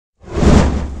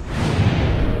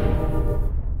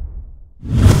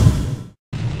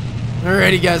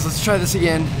Alrighty guys, let's try this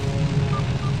again.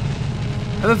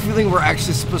 I have a feeling we're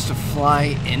actually supposed to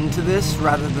fly into this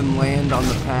rather than land on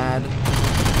the pad.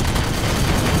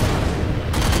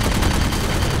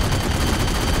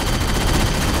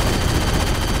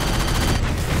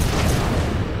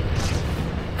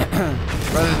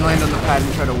 Rather than land on the pad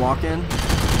and try to walk in.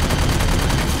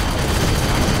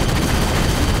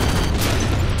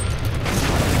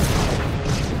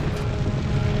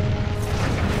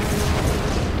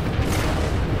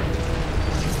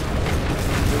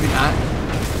 Maybe not.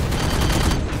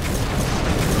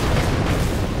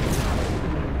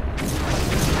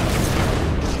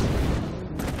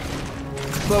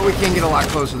 But we can get a lot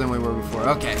closer than we were before.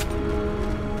 Okay.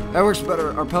 That works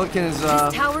better. Our Pelican is,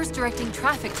 These towers directing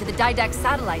traffic to the Didact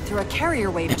satellite through a carrier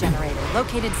wave generator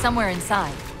located somewhere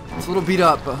inside. It's a little beat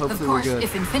up, but hopefully we're Of good. course,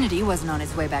 if Infinity wasn't on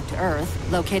its way back to Earth,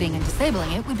 locating and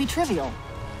disabling it would be trivial.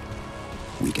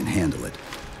 We can handle it.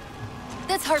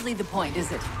 That's hardly the point,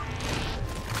 is it?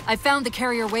 I found the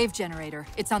carrier wave generator.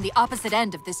 It's on the opposite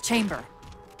end of this chamber.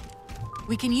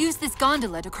 We can use this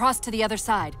gondola to cross to the other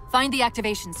side. Find the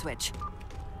activation switch.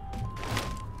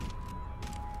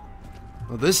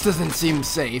 Well, this doesn't seem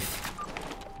safe.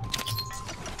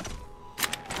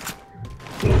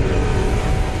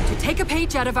 To take a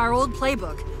page out of our old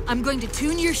playbook, I'm going to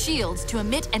tune your shields to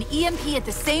emit an EMP at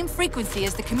the same frequency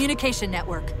as the communication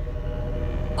network.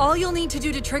 All you'll need to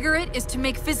do to trigger it is to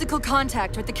make physical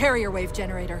contact with the carrier wave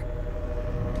generator.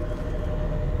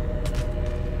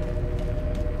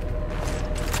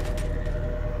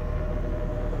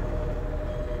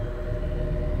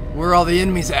 Where are all the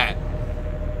enemies at?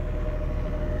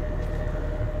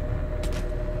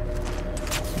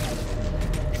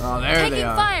 Oh, there they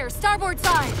are. Taking fire, starboard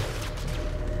side.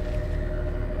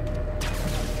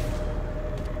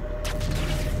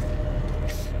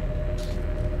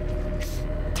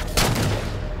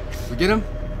 We get him?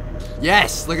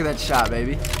 Yes! Look at that shot,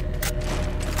 baby.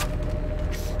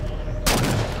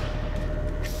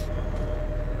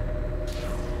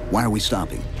 Why are we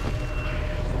stopping?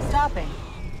 Stopping.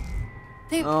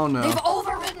 Oh no. They've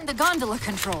overridden the gondola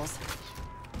controls.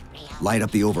 Light up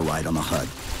the override on the HUD.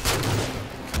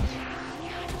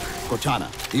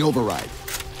 Cortana, the override.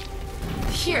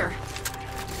 Here.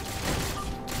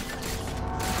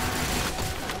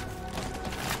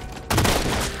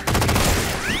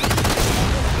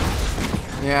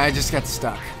 Yeah, I just got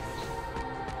stuck.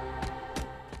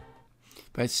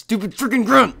 By a stupid freaking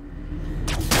grunt!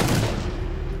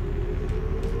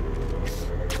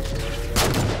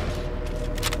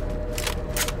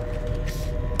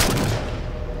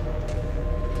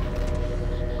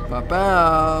 Pop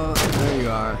out. There you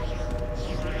are.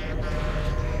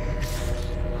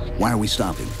 Why are we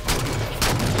stopping?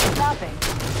 Stopping.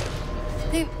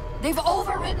 They've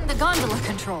overridden the gondola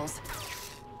controls.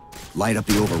 Light up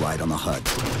the override on the HUD.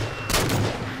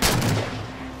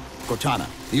 Cortana,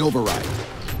 the override.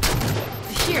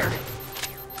 Here.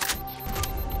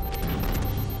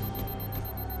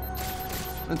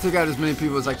 I took out as many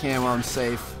people as I can while I'm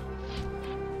safe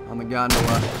on the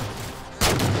gondola.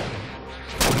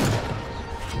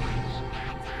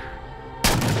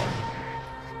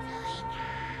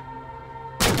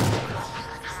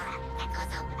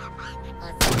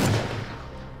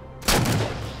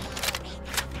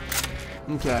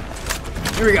 Okay,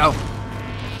 here we go.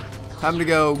 Time to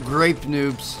go grape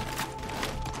noobs.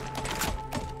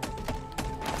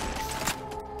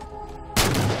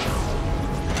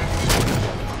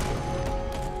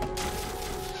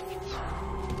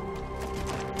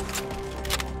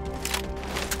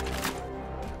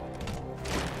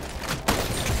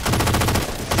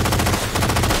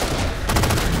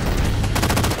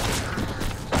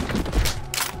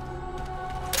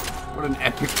 What an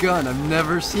epic gun. I've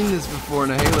never seen this before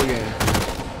in a Halo game.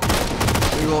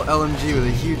 Big ol' LMG with a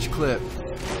huge clip.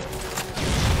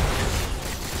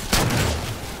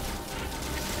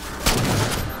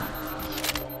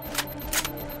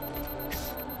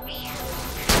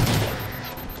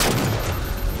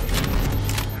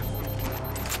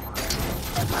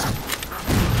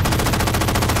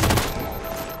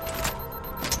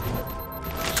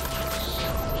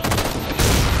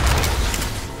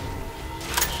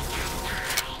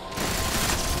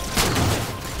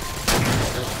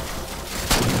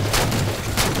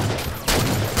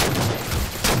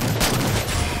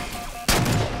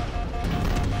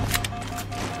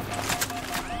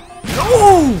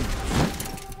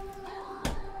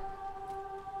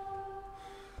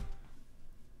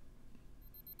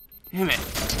 Damn it.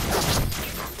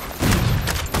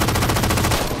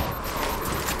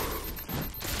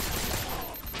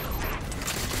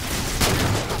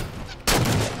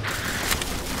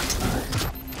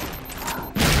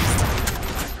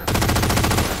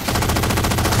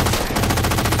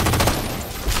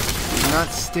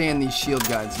 stay in these shield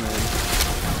guides, man.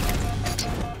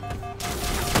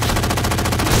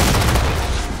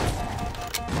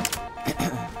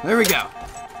 There we go.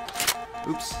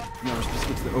 Oops. No, we're supposed to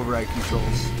get to the override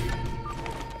controls.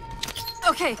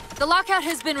 Okay, the lockout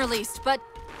has been released, but...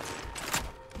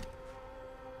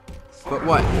 But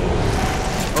what?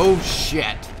 Oh,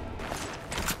 shit.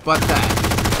 But that.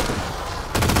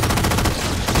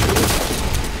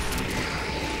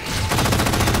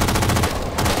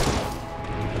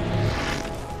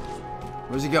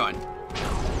 Where's he going?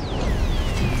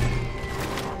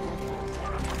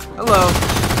 Hello.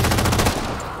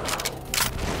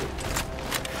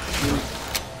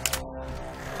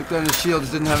 Took down his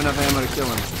shields, didn't have enough ammo to kill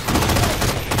him.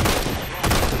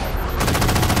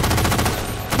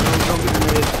 No, don't get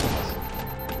grenaded.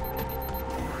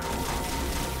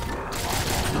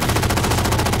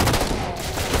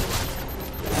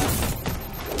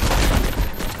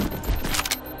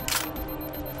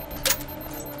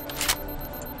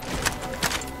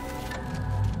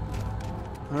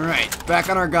 Alright, back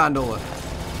on our gondola.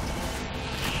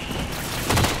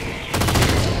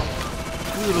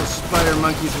 You little spider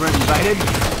monkeys weren't invited.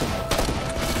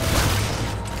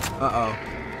 Uh-oh.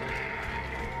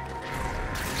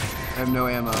 I have no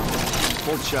ammo.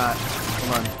 Bolt shot.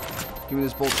 Come on. Give me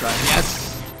this bolt shot. Yes!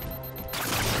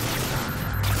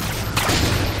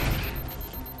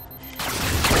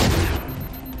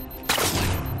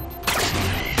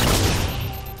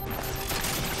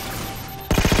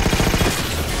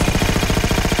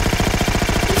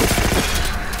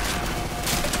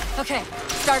 Okay,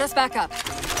 start us back up.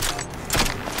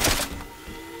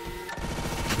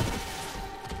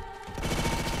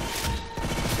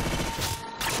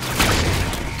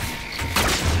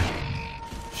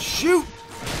 Shoot!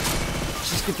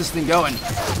 Let's just get this thing going.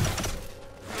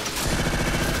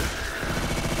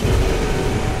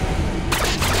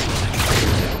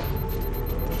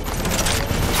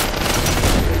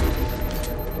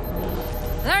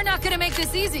 They're not gonna make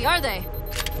this easy, are they?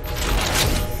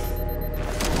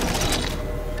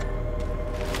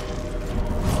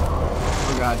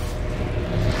 Oh god.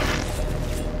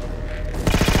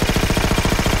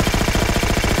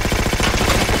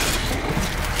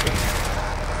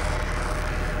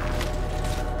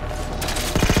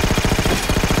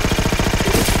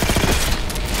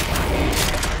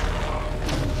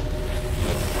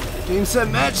 Game, set,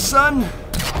 match, son!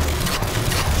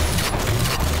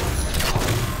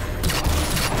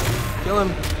 Kill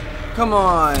him. Come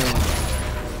on.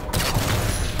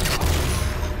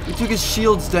 He took his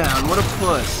shields down. What a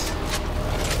puss.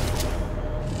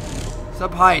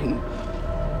 Stop hiding.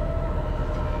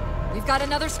 We've got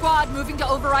another squad moving to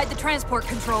override the transport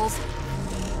controls.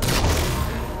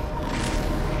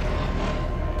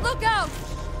 Look out!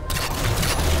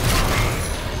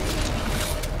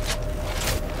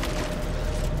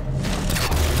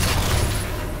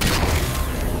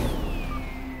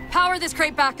 Power this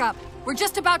crate back up. We're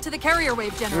just about to the carrier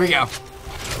wave generator. Here we go.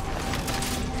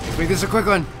 Let's make this a quick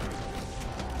one.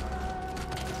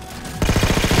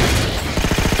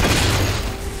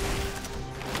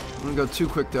 I'm gonna go too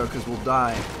quick though, because we'll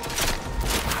die.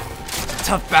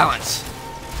 Tough balance.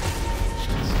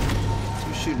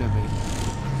 Who's shooting at me?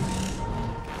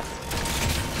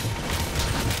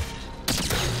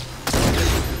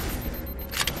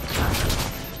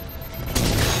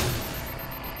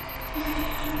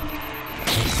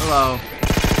 Hello.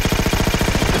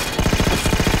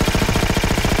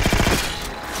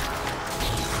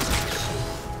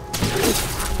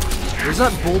 There's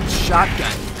that bolt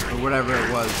shotgun, or whatever it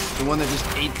was. The one that just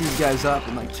ate these guys up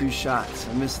in like 2 shots.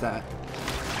 I missed that.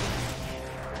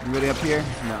 Anybody up here?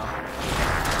 No.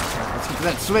 Okay, let's get to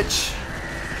that switch.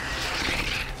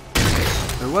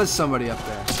 There was somebody up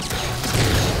there.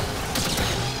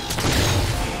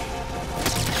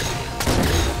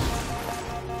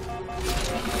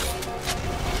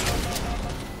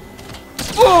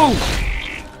 Whoa!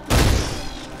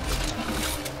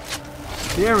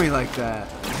 Scare me like that.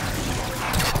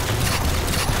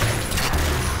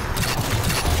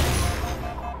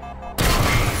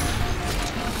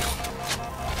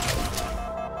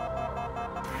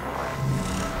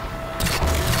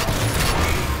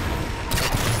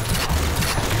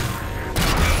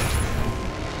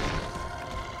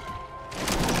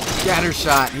 Scatter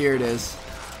shot, here it is.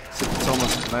 Except it's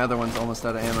almost, my other one's almost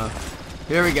out of ammo.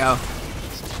 Here we go.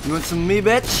 You want some of me,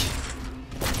 bitch?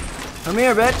 Come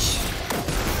here, bitch.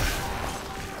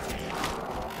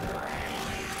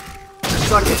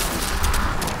 Suck it.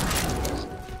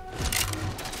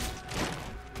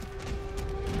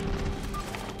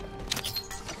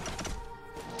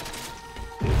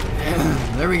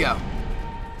 There we go.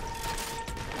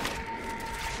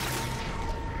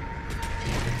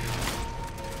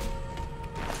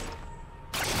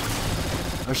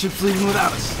 Our ship's leaving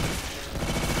without us.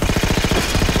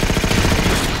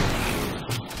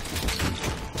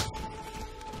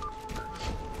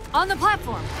 On the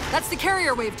platform. That's the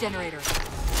carrier wave generator.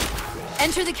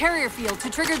 Enter the carrier field to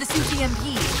trigger the suit EMP.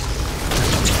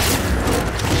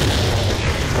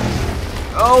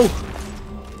 Oh!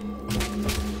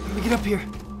 How do we get up here?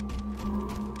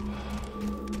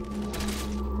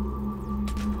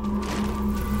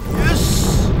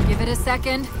 Yes! Give it a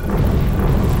second.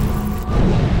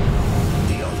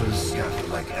 The others scatter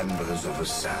like embers over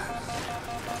sand.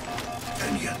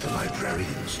 And yet the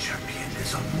librarian's champion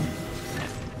is unmoved.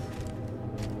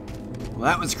 Well,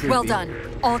 that was creepy. Well done.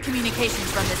 All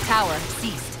communications from this tower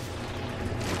ceased.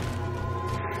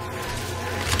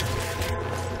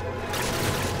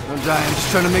 Don't die, I'm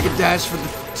just trying to make a dash for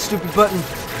the stupid button.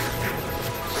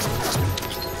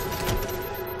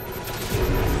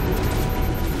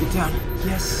 Get down.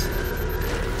 Yes.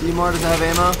 DMR doesn't have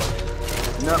ammo.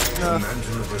 No, The no.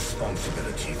 mantle of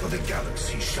responsibility for the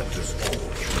galaxy shelters all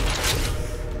humans.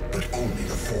 But only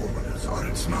the Forerunners are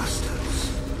its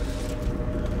masters.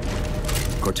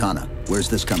 Cortana, where's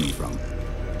this coming from?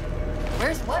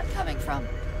 Where's what coming from?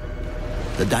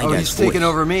 The Didact's Oh, he's taking voice.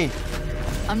 over me.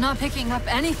 I'm not picking up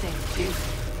anything,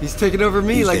 Chief. He's taking over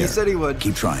me He's like there. he said he would.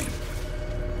 Keep trying.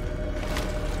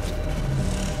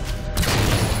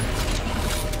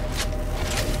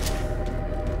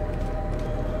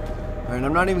 Alright,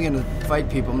 I'm not even gonna fight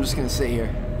people, I'm just gonna sit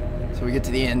here. So we get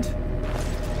to the end.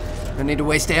 I need to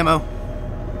waste ammo.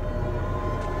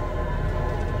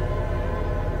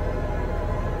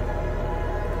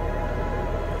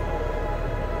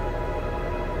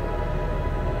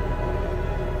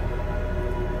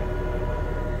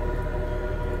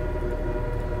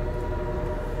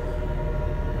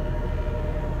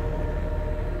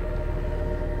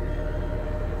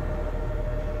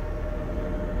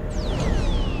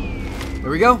 There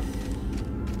we go.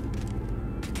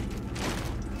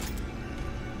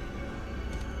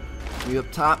 We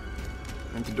up top.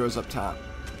 I think the door's up top.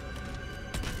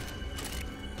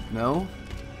 No?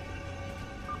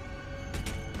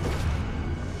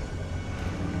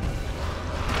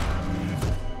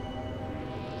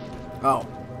 Oh,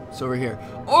 it's over here.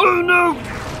 Oh no!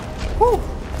 Whew!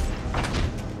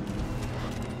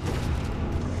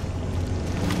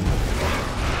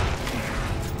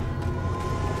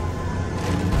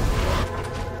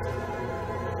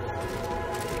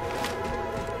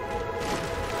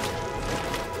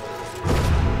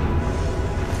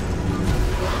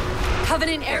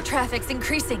 Covenant air traffic's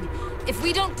increasing. If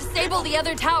we don't disable the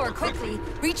other tower quickly,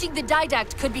 reaching the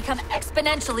Didact could become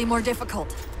exponentially more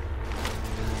difficult.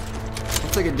 I'll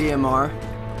take a DMR.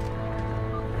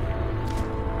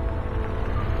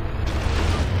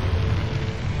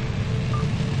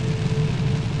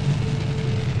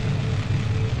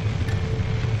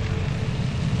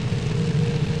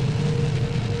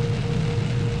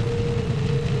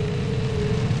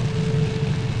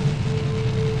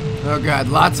 Oh god,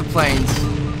 lots of planes.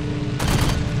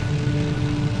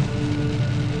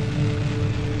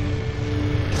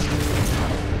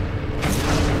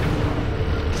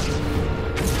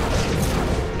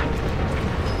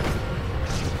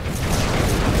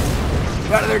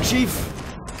 Get out of there, Chief.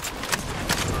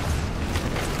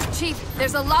 Chief,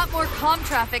 there's a lot more comm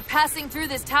traffic passing through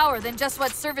this tower than just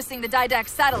what's servicing the Didact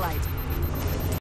satellite.